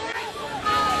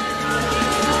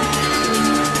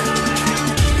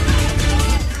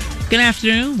Good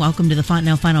afternoon. Welcome to the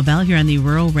Fontanelle Final Bell here on the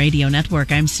Rural Radio Network.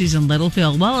 I'm Susan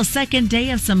Littlefield. Well, a second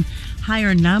day of some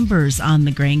higher numbers on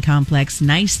the grain complex.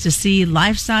 Nice to see.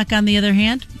 Livestock, on the other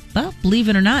hand, well, believe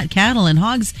it or not, cattle and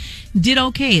hogs did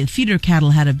okay. Feeder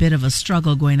cattle had a bit of a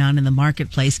struggle going on in the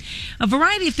marketplace. A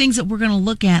variety of things that we're going to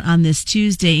look at on this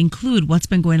Tuesday include what's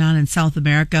been going on in South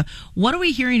America. What are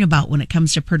we hearing about when it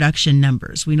comes to production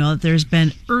numbers? We know that there's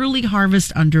been early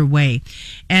harvest underway.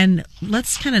 And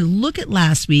let's kind of look at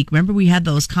last week. Remember, we had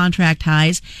those contract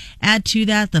highs. Add to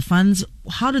that the funds.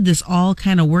 How did this all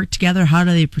kind of work together? How do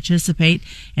they participate?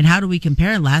 And how do we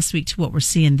compare last week to what we're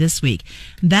seeing this week?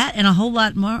 That and a whole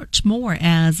lot much more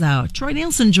as Troy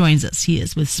Nielson joins us. He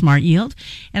is with Smart Yield.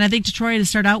 And I think to Troy, to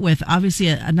start out with, obviously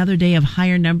another day of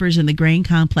higher numbers in the grain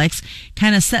complex,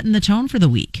 kind of setting the tone for the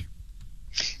week.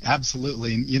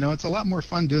 Absolutely. And, it's a lot more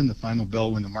fun doing the final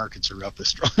bell when the markets are up as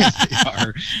strong as they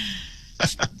are.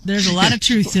 There's a lot of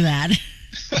truth to that.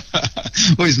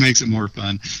 Always makes it more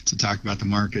fun to talk about the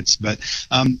markets. But,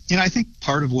 I think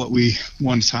part of what I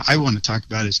want to talk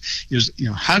about is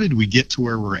how did we get to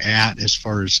where we're at as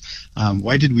far as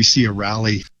why did we see a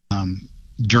rally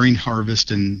during harvest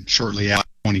and shortly after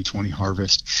 2020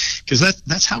 harvest? Because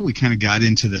that's how we kind of got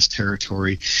into this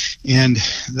territory. And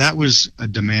that was a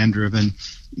demand driven.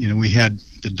 We had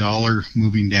the dollar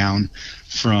moving down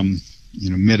from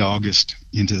mid-August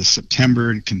into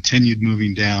September and continued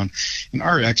moving down. And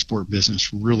our export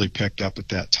business really picked up at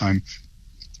that time.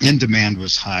 And demand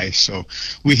was high. So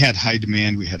we had high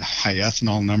demand. We had high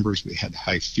ethanol numbers. We had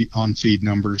high on-feed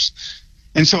numbers.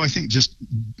 And so I think just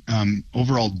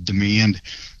overall demand,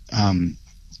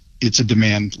 it's a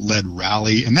demand-led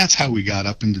rally. And that's how we got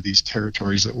up into these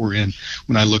territories that we're in.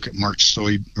 When I look at March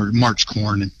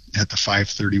corn at the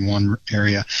 531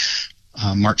 area,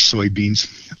 March soybeans,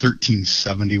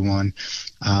 1371.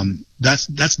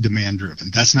 That's demand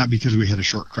driven. That's not because we had a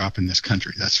short crop in this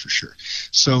country. That's for sure.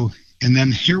 So, and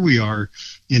then here we are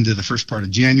into the first part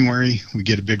of January. We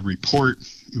get a big report.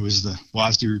 It was the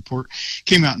WASDE report.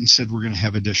 Came out and said we're going to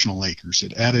have additional acres.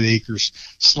 It added acres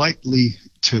slightly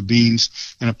to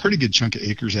beans and a pretty good chunk of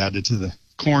acres added to the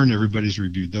corn. Everybody's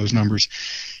reviewed those numbers.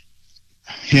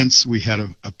 Hence, we had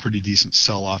a pretty decent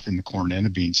sell-off in the corn and the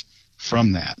beans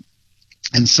from that.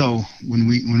 And so when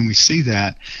we see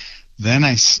that, then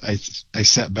I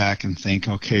sat back and think,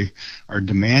 okay, our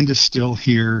demand is still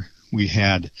here. We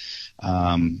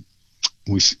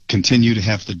continue to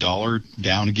have the dollar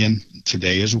down again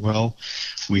today as well.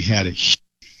 We had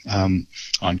on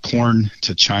corn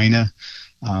to China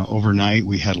overnight.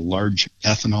 We had a large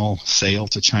ethanol sale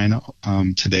to China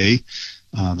today.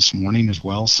 This morning as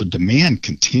well. So demand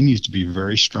continues to be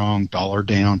very strong, dollar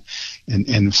down.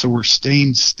 And so we're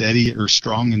staying steady or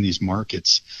strong in these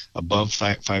markets above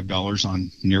 $5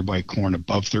 on nearby corn,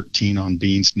 above 13 on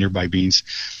beans, nearby beans.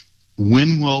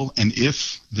 When will and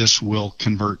if this will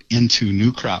convert into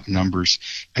new crop numbers,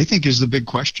 I think is the big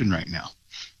question right now.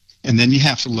 And then you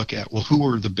have to look at, well, who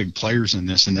are the big players in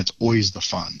this? And that's always the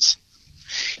funds.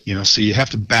 So you have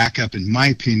to back up, in my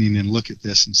opinion, and look at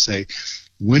this and say,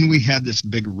 when we had this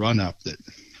big run-up that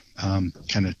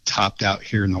kind of topped out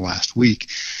here in the last week,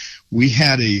 we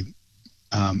had a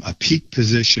peak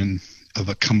position of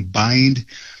a combined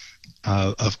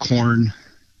of corn,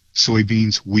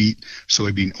 soybeans, wheat,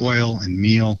 soybean oil, and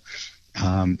meal,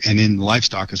 and in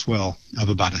livestock as well, of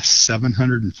about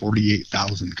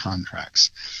 748,000 contracts.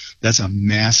 That's a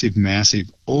massive,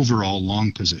 massive overall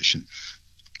long position.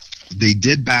 They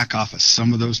did back off of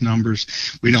some of those numbers.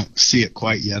 We don't see it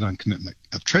quite yet on commitment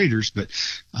of traders, but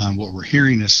what we're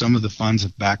hearing is some of the funds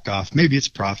have backed off. Maybe it's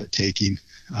profit taking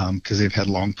because they've had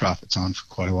long profits on for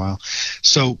quite a while.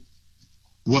 So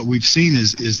what we've seen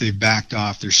is they've backed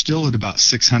off. They're still at about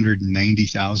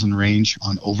 690,000 range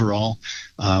on overall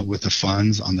with the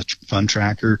funds on the fund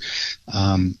tracker.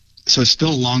 So it's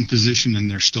still a long position,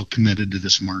 and they're still committed to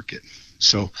this market.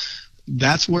 So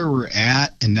that's where we're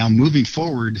at. And now moving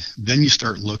forward, then you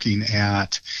start looking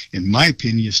at, in my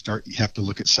opinion, you have to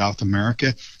look at South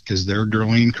America because they're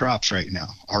growing crops right now.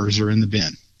 Ours are in the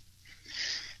bin.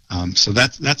 So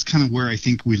that's kind of where I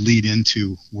think we lead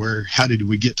into how did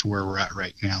we get to where we're at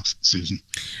right now, Susan?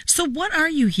 So what are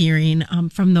you hearing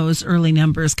from those early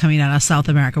numbers coming out of South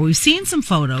America? We've seen some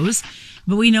photos,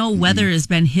 but we know weather has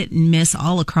been hit and miss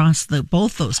all across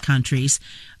both those countries.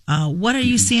 What are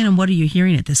you seeing and what are you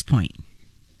hearing at this point?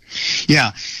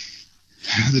 Yeah,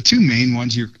 the two main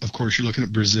ones, of course, you're looking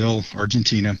at Brazil,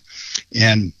 Argentina,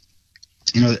 and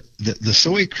The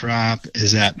soy crop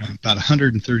is at about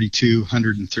 132,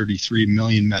 133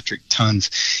 million metric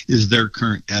tons is their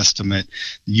current estimate.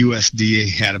 The USDA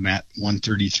had them at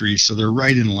 133, so they're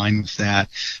right in line with that.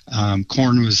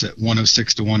 Corn was at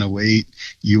 106 to 108.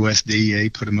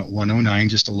 USDA put them at 109,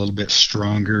 just a little bit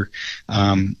stronger.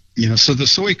 So the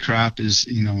soy crop is,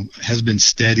 has been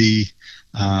steady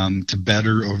to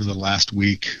better over the last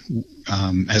week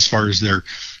as far as their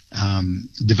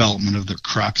development of their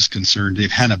crop is concerned. They've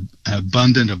had an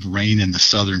abundance of rain in the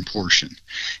southern portion,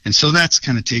 and so that's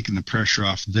kind of taken the pressure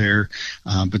off there.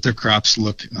 But their crops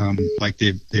look like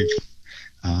they've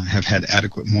have had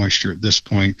adequate moisture at this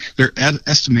point. They're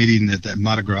estimating that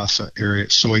Mato Grosso area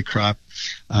soy crop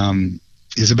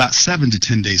is about 7 to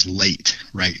 10 days late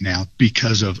right now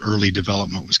because of early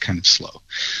development was kind of slow.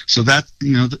 So that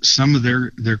some of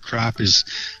their crop is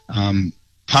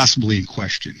possibly in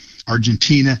question.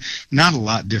 Argentina, not a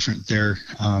lot different there.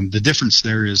 The difference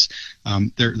there is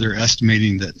they're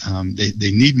estimating that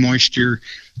they need moisture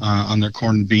on their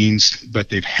corn and beans, but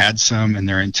they've had some, and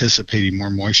they're anticipating more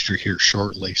moisture here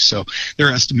shortly. So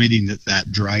they're estimating that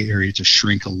dry area to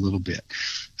shrink a little bit.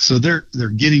 So they're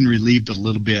getting relieved a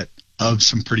little bit of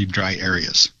some pretty dry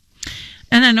areas.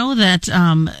 And I know that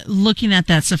looking at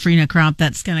that safrinha crop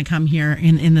that's going to come here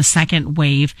in the second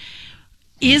wave,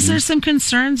 is there some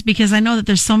concerns? Because I know that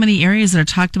there's so many areas that are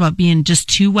talked about being just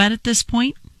too wet at this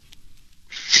point.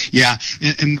 Yeah,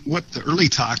 and what the early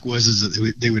talk was is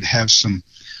that they would have some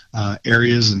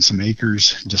areas and some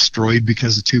acres destroyed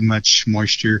because of too much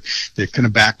moisture. They've kind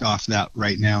of backed off that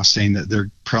right now, saying that they're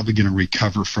probably going to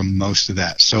recover from most of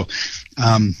that. So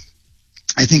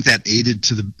I think that aided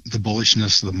to the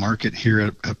bullishness of the market here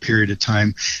at a period of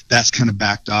time. That's kind of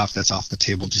backed off. That's off the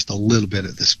table just a little bit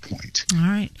at this point. All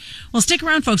right. Well, stick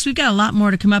around, folks. We've got a lot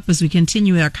more to come up as we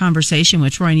continue our conversation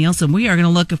with Troy Nielson. We are going to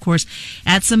look, of course,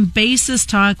 at some basis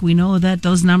talk. We know that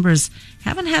those numbers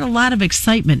haven't had a lot of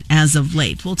excitement as of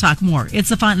late. We'll talk more. It's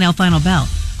the Fontanelle Final Bell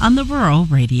on the Rural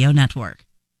Radio Network.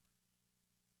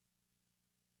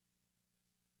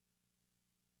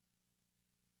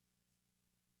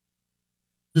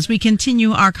 As we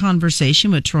continue our conversation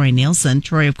with Troy Nielson,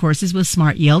 Troy, of course, is with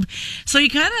Smart Yield. So you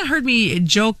kind of heard me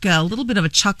joke a little bit of a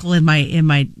chuckle in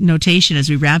my notation as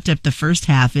we wrapped up the first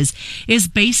half is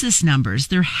basis numbers.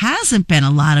 There hasn't been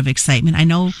a lot of excitement. I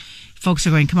know folks are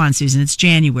going, come on, Susan, it's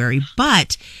January,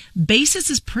 but basis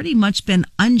has pretty much been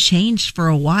unchanged for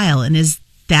a while. And is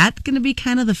that going to be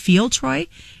kind of the feel, Troy,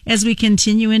 as we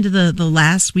continue into the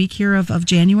last week here of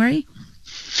January?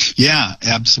 Yeah,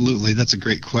 absolutely. That's a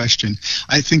great question.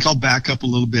 I think I'll back up a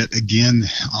little bit again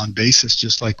on basis,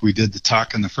 just like we did the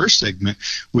talk in the first segment,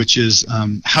 which is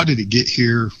how did it get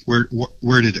here?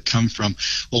 Where did it come from?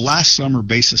 Well, last summer,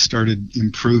 basis started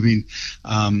improving.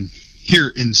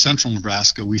 Here in central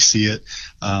Nebraska, we see it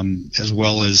as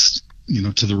well as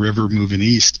to the river moving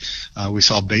east. We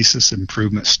saw basis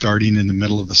improvement starting in the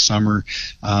middle of the summer.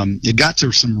 It got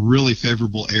to some really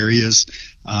favorable areas.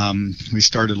 We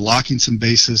started locking some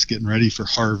basis, getting ready for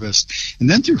harvest. And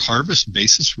then through harvest,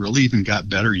 basis really even got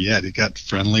better yet. It got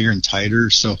friendlier and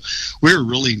tighter. So we were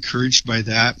really encouraged by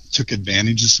that. Took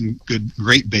advantage of some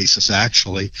great basis,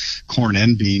 actually, corn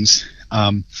and beans.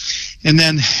 And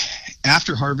then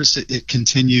after harvest, it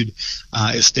continued.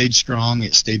 It stayed strong.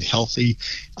 It stayed healthy.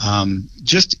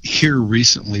 Just here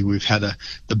recently, we've had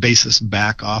the basis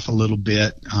back off a little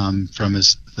bit from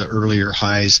the earlier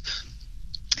highs,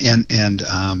 and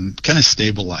kind of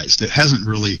stabilized. It hasn't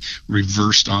really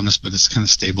reversed on us, but it's kind of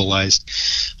stabilized.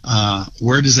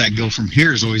 Where does that go from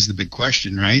here is always the big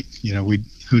question, right?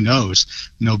 Who knows?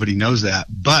 Nobody knows that.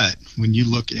 But when you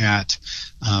look at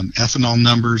ethanol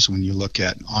numbers, when you look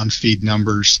at on-feed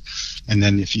numbers, and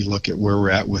then if you look at where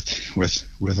we're at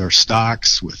with our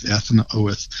stocks, with ethanol,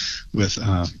 with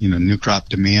new crop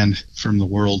demand from the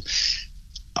world,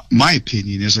 my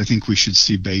opinion is I think we should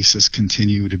see basis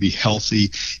continue to be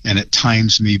healthy and at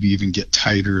times maybe even get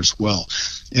tighter as well.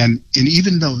 And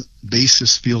even though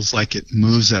basis feels like it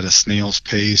moves at a snail's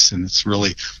pace and it's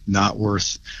really not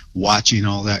worth watching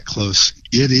all that close,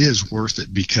 it is worth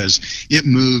it because it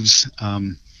moves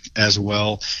as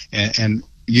well. And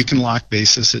you can lock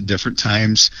basis at different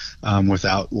times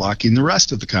without locking the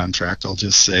rest of the contract, I'll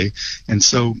just say. And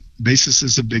so basis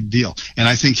is a big deal. And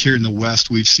I think here in the West,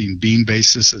 we've seen bean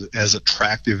basis as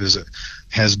attractive as it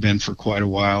has been for quite a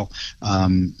while.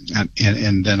 And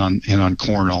then on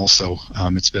corn also.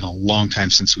 It's been a long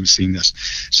time since we've seen this.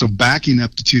 So backing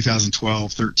up to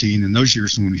 2012, 13, and those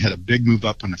years when we had a big move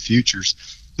up on the futures,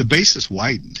 the basis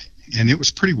widened, and it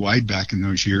was pretty wide back in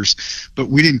those years, but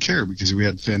we didn't care because we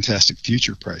had fantastic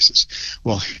future prices.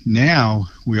 Well, now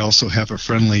we also have a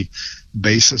friendly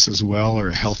basis as well, or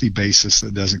a healthy basis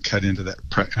that doesn't cut into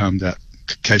that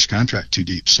cash contract too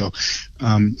deep. So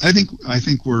I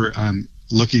think we're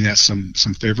looking at some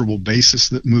favorable basis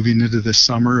that moving into this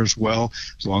summer as well,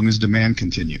 as long as demand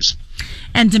continues.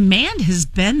 And demand has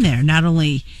been there, not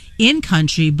only in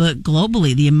country, but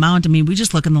globally. The amount, we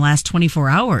just look in the last 24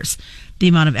 hours, the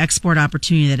amount of export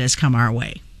opportunity that has come our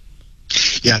way.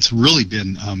 Yeah, it's really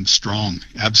been strong,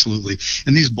 absolutely.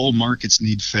 And these bull markets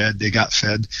need fed. They got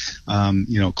fed,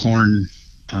 corn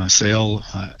sale,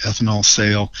 ethanol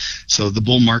sale. So the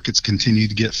bull markets continue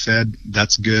to get fed.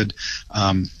 That's good.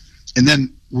 And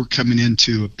then we're coming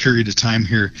into a period of time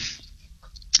here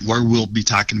where we'll be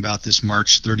talking about this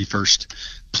March 31st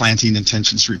planting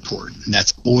intentions report. And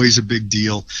that's always a big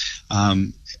deal.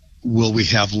 Will we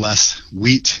have less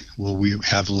wheat? Will we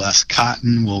have less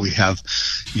cotton? Will we have,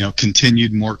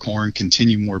 continued more corn,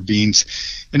 continued more beans?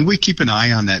 And we keep an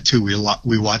eye on that too.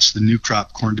 We watch the new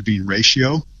crop corn to bean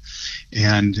ratio,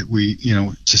 and we,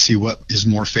 to see what is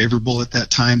more favorable at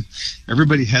that time.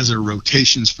 Everybody has their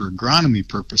rotations for agronomy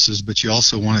purposes, but you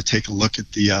also want to take a look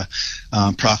at the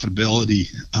profitability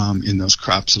in those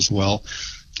crops as well.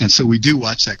 And so we do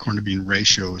watch that corn to bean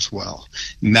ratio as well.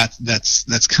 And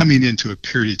that's coming into a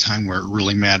period of time where it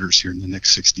really matters here in the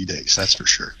next 60 days. That's for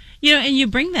sure. And you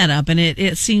bring that up, and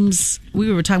it seems,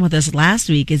 we were talking about this last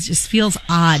week, it just feels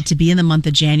odd to be in the month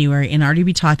of January and already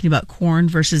be talking about corn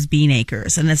versus bean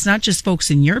acres. And it's not just folks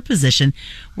in your position.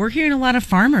 We're hearing a lot of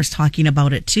farmers talking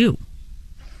about it too.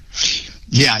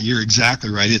 Yeah, you're exactly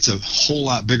right. It's a whole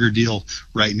lot bigger deal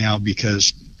right now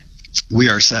because we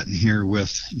are sitting here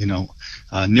with,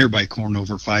 nearby corn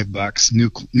over $5,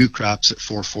 new crops at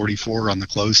 $4.44 on the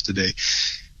close today.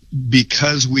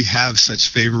 Because we have such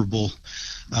favorable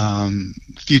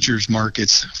futures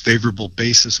markets, favorable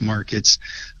basis markets,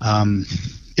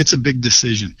 it's a big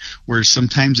decision, where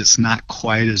sometimes it's not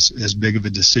quite as big of a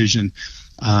decision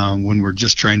when we're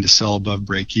just trying to sell above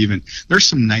break even. There's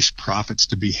some nice profits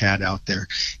to be had out there.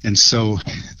 And so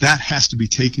that has to be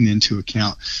taken into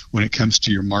account when it comes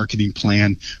to your marketing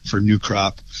plan for new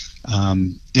crop.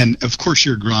 And of course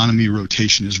your agronomy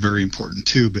rotation is very important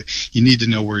too, but you need to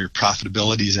know where your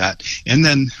profitability is at and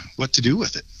then what to do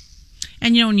with it.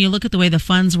 And when you look at the way the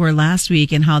funds were last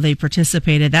week and how they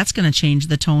participated, that's going to change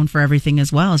the tone for everything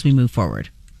as well as we move forward.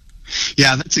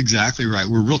 Yeah, that's exactly right.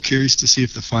 We're real curious to see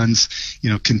if the funds,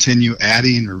 continue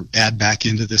adding or add back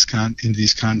into into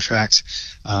these contracts.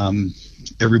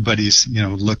 Everybody's,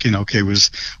 looking, okay,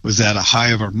 was that a high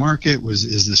of our market?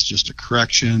 Is this just a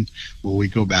correction? Will we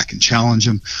go back and challenge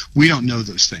them? We don't know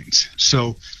those things.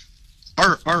 So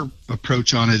our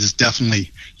approach on it is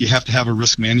definitely, you have to have a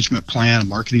risk management plan, a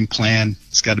marketing plan.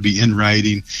 It's got to be in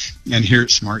writing. And here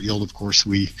at Smart Yield, of course,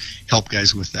 we help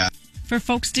guys with that. For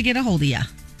folks to get a hold of you.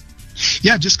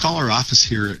 Yeah, just call our office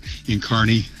here in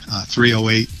Kearney,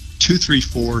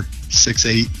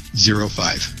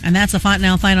 308-234-6805. And that's a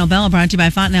Fontanelle Final Bell brought to you by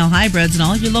Fontanelle Hybrids and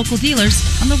all of your local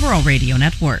dealers on the Rural Radio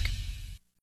Network.